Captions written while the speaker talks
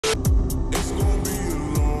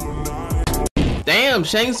Damn,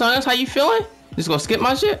 Shang Tsung, that's how you feeling? Just gonna skip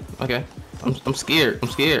my shit? Okay. I'm scared. I'm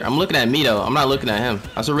scared. I'm looking at me though. I'm not looking at him.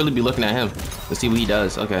 I should really be looking at him to see what he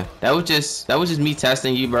does. Okay. That was just me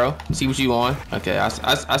testing you, bro. See what you on. Okay. I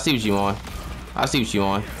see what you on. I see what you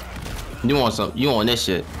on. You want some? You on this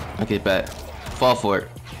shit? Okay, bet. Fall for it.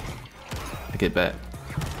 Okay, bet.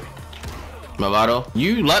 Mavado,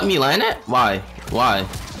 you let me land that? Why? Why?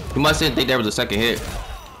 You must didn't think there was a second hit.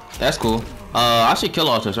 That's cool. I should kill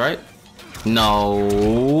Altus, right? No,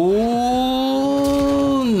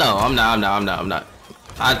 I'm not.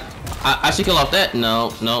 I should kill off that.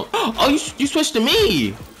 No. Oh, you switched to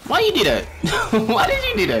me. Why you do that? Why did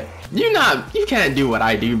you do that? You can't do what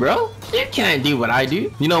I do, bro. You can't do what I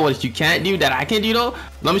do. You know what you can't do that I can do though?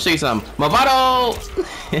 Let me show you something. Mavado!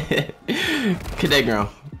 Cadet ground.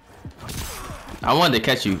 I wanted to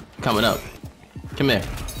catch you coming up. Come here.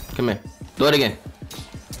 Come here. Do it again.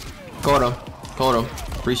 Caught him. Caught him.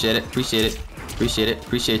 Appreciate it. Appreciate it. Appreciate it.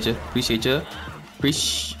 Appreciate you. Appreciate you.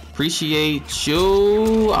 Appreciate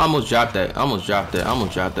you. I almost dropped that. I almost dropped that. I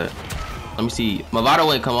almost dropped that. Let me see.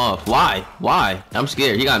 Mavado ain't come off. Why? Why? I'm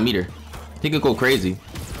scared. He got meter. He could go crazy.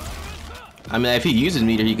 I mean, if he uses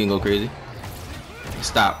meter, he can go crazy.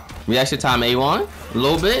 Stop. Reaction time A1. A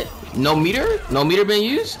little bit. No meter. No meter been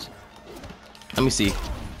used. Let me see.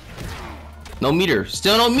 No meter.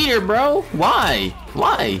 Still no meter, bro. Why?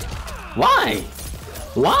 Why? Why?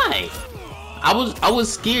 Why? I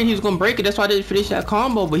was scared he was gonna break it. That's why I didn't finish that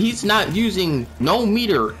combo. But he's not using no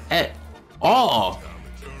meter at all.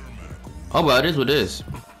 Oh, well, it is what it is.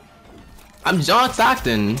 I'm John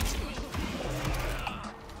Stockton.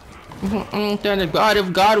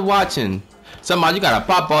 God watching. Somebody, you gotta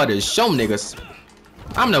pop all this show niggas.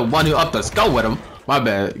 I'm the one who up the skull with him. My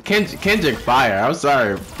bad. Kendrick fire. I'm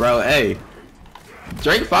sorry, bro. Hey,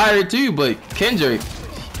 Drake fire too, but Kendrick,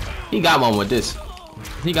 he got one with this.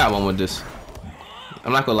 He got one with this.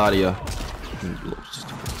 I'm not gonna lie to you.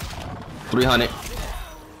 300.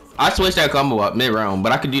 I switched that combo up mid round,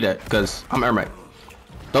 but I could do that because I'm Ermac.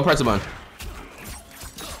 Don't press the button.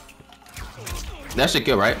 That should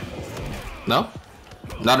kill, right? No?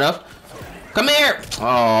 Not enough? Come here!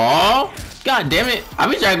 Oh, god damn it. I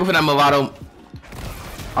be trying to go for that Mavado.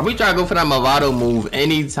 I be trying to go for that Mavado move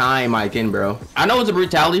anytime I can, bro. I know it's a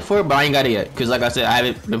brutality for it, but I ain't got it yet. Because like I said, I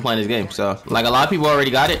haven't been playing this game. So, like a lot of people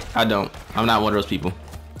already got it. I don't. I'm not one of those people.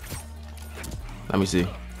 Let me see.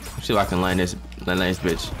 See if I can land this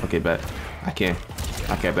bitch. Okay, bet. I can.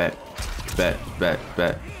 I can't bet. Bet.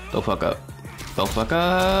 Don't fuck up. Don't fuck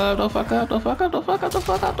up. Don't fuck up. Don't fuck up. Don't fuck up. Don't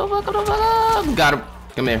fuck up. Don't fuck up. Don't fuck up. Got him.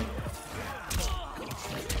 Come here.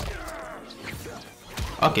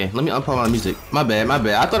 Okay, let me unplug my music. My bad.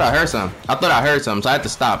 I thought I heard something. So I had to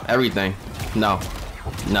stop everything. No,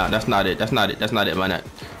 that's not it. That's not it, my net.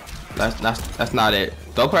 That's not it.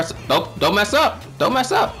 Don't press. Don't mess up. Don't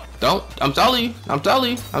mess up. Don't. I'm telling you.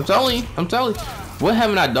 What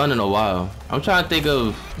haven't I done in a while? I'm trying to think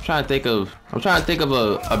of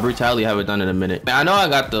a brutality I haven't done in a minute. I know I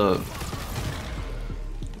got the.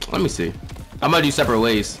 Let me see. I'm gonna do separate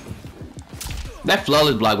ways. That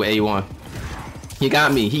flawless block with A1. He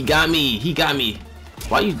got me.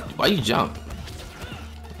 Why you jump?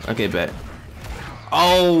 Okay, bet.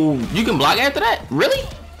 Oh, you can block after that? Really?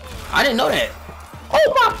 I didn't know that.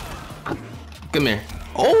 Oh my. Come here.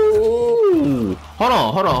 Oh. Hold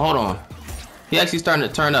on. He actually starting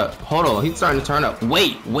to turn up. Hold on. He's starting to turn up.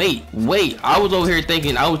 Wait. I was over here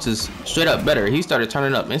thinking I was just straight up better. He started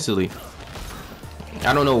turning up instantly.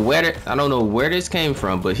 I don't know where this came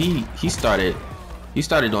from, but he started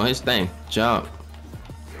doing his thing. Jump.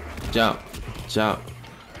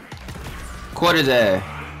 Quarters at.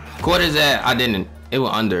 I didn't. It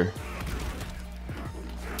went under.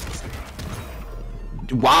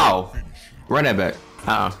 Wow. Run that back.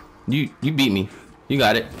 You beat me. You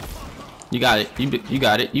got it. You got it. You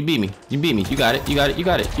got it. You beat me. You got it. You got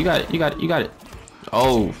it.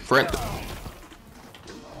 Oh, friend.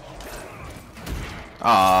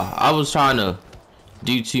 I was trying to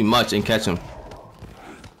do too much and catch him.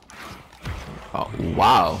 Oh,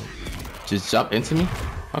 wow. Just jump into me?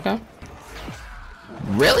 Okay.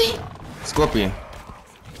 Really? Scorpion.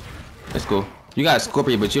 That's cool. You got a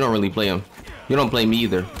Scorpion, but you don't really play him. You don't play me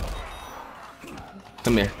either.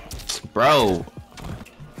 Come here. Bro.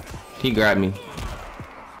 He grabbed me.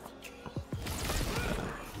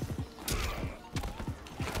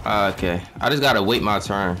 Okay. I just gotta wait my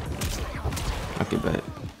turn. Okay, bet.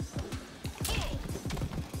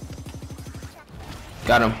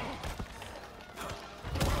 Got him.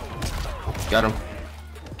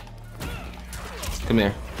 Come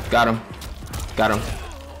here. Got him.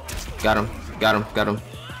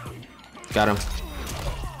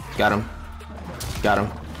 Got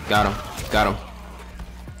him. Got him. Got him.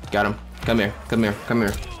 Got him. Come here. Come here. Come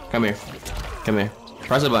here. Come here. Come here.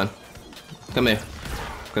 Press the button. Come here.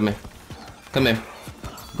 Come here. Come here.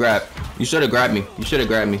 Grab. You should have grabbed me. You should have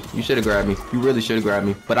grabbed me. You should have grabbed me. You really should have grabbed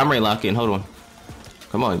me. But I'm ready to lock in. Hold on.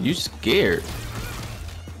 Come on. You scared.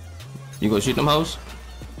 You gonna shoot them hoes?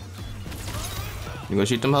 You gonna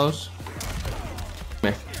shoot them hoes?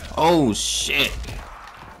 Come here. Oh shit.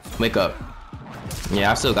 Wake up.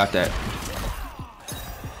 Yeah, I still got that.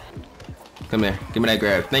 Come here. Give me that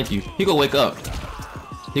grab. Thank you. He gonna wake up.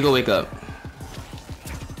 He gonna wake up.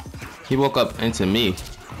 He woke up into me.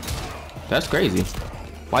 That's crazy.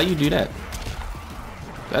 Why you do that?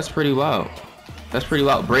 That's pretty wild. That's pretty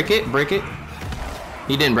wild. Break it. Break it.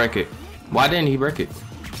 He didn't break it. Why didn't he break it?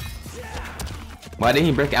 Why didn't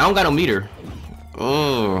he break it? I don't got no meter.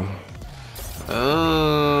 Oh.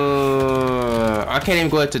 I can't even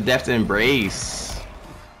go into Death Embrace.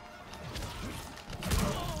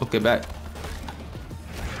 Okay, back.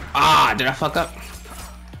 Ah, did I fuck up?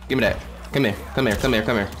 Give me that. Come here. Come here. Come here.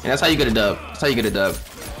 Come here. And that's how you get a dub. That's how you get a dub.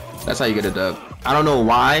 That's how you get a dub. I don't know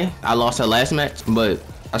why I lost that last match, but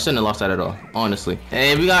I shouldn't have lost that at all, honestly.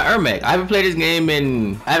 And we got Ermac. I haven't played this game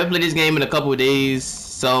in a couple of days,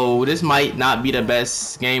 so this might not be the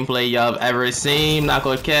best gameplay y'all have ever seen. Not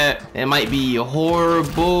gonna cap. It might be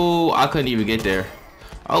horrible. I couldn't even get there.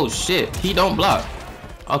 Oh shit, he don't block.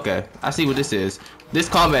 Okay, I see what this is. This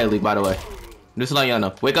Kombat League, by the way. Just to let y'all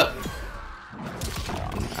know. Wake up.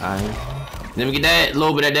 Alright. Let me get that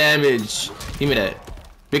little bit of damage. Give me that.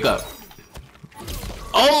 Pick up.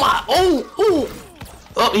 Oh my! Oh! Oh!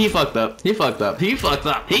 Oh! He fucked up. He fucked up. He fucked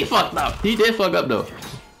up. He fucked up. He did fuck up though.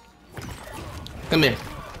 Come here.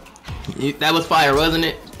 That was fire, wasn't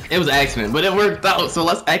it? It was an accident, but it worked out. So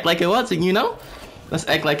let's act like it wasn't. You know? Let's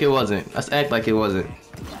act like it wasn't. Let's act like it wasn't.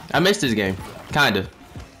 I missed this game, kinda.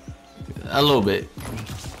 A little bit.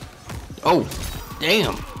 Oh!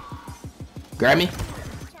 Damn! Grab me.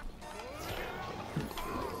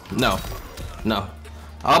 No. No.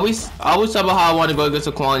 I always talk about how I want to go against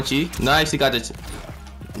a Quan Chi. Now I actually got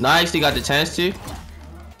the chance to.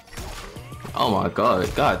 Oh my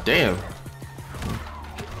god. God damn.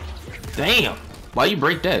 Damn. Why you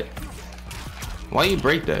break that? Why you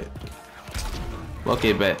break that?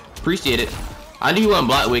 Okay, bet. Appreciate it. I knew you wasn't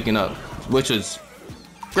block waking up, which was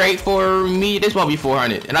great for me. This won't be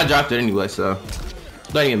 400, and I dropped it anyway, so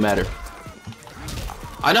it doesn't even matter.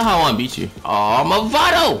 I know how I want to beat you. Oh,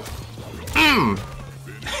 Mavado!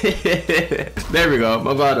 There we go,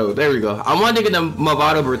 Mavado. There we go. I wanted to get the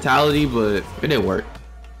Mavado brutality, but it didn't work.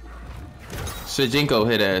 Shijinko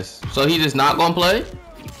hit ass. So he just not gonna play?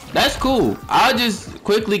 That's cool. I'll just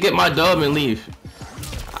quickly get my dub and leave.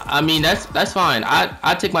 I mean, that's fine.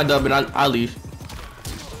 I take my dub and I leave.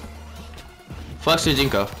 Fuck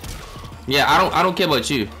Shijinko. Yeah, I don't care about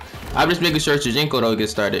you. I'm just making sure Shijinko don't get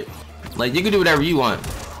started. Like, you can do whatever you want,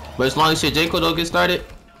 but as long as Shijinko don't get started,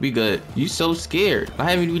 we good. You so scared. I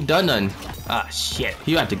haven't even done nothing. Ah, shit.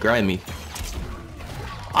 You have to grind me.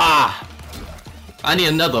 Ah. I need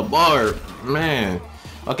another bar. Man.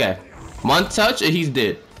 Okay. One touch and he's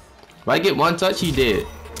dead. If I get one touch, he dead.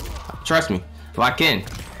 Trust me. If I can.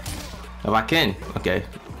 If I can. Okay.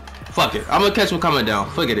 Fuck it. I'm gonna catch him coming down.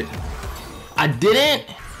 Forget it. I didn't.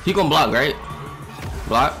 He gonna block, right?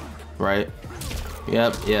 Block. Right.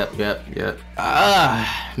 Yep.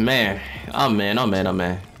 Ah, man. Oh, man.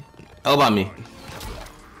 How about me?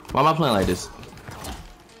 Why am I playing like this?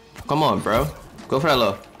 Come on, bro. Go for that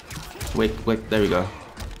low. Wait. There we go.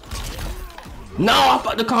 No, I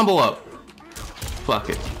fucked the combo up. Fuck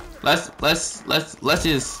it. Let's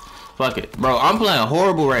just fuck it, bro. I'm playing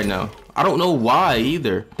horrible right now. I don't know why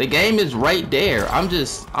either. The game is right there. I'm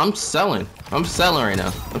selling. I'm selling right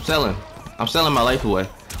now. I'm selling my life away.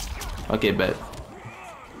 Okay, bet.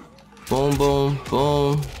 Boom, boom,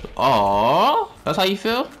 boom. Aww, that's how you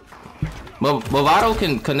feel? Mavado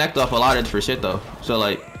can connect off a lot of different shit though. So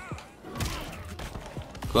like,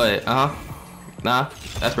 go ahead. Nah,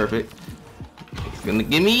 that's perfect. Gonna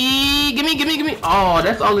give me. Oh,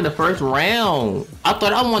 that's only the first round. I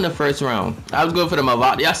thought I won the first round. I was good for the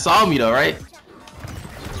Mavado. Y'all saw me though, right?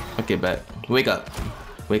 Okay, bet. Wake up.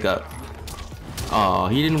 Oh,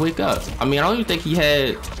 he didn't wake up. I mean, I don't even think he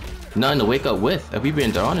had nothing to wake up with, if we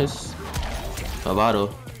being honest.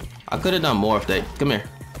 Mavado. I could have done more of that. Come here.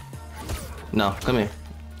 No, come here.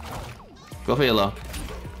 Go for your low.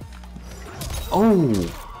 Oh,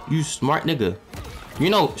 you smart nigga. You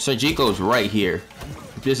know, Shijinko's right here.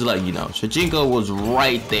 Just letting you know. Shijinko was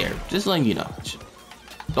right there. Just letting you know.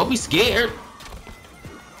 Don't be scared.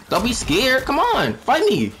 Don't be scared. Come on, fight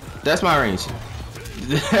me. That's my range.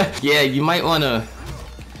 Yeah, you might wanna.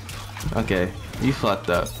 Okay. You fucked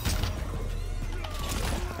up.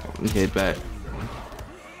 Hit back.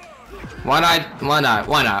 Why not? Why not?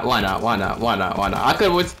 Why not? Why not? Why not? Why not? Why not? I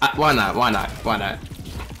could. Why not? Why not? Why not?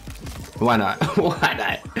 Why not? Why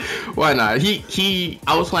not? Why not?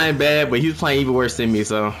 I was playing bad, but he was playing even worse than me,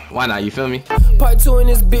 so why not? You feel me? Part 2 in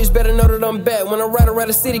this bitch, better know that I'm back. When I ride around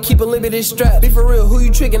the city, keep a limited strap. Be for real, who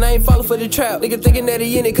you tricking? I ain't falling for the trap. Nigga thinking that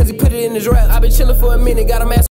he in it, cause he put it in his rap. I been chillin' for a minute, got a mask.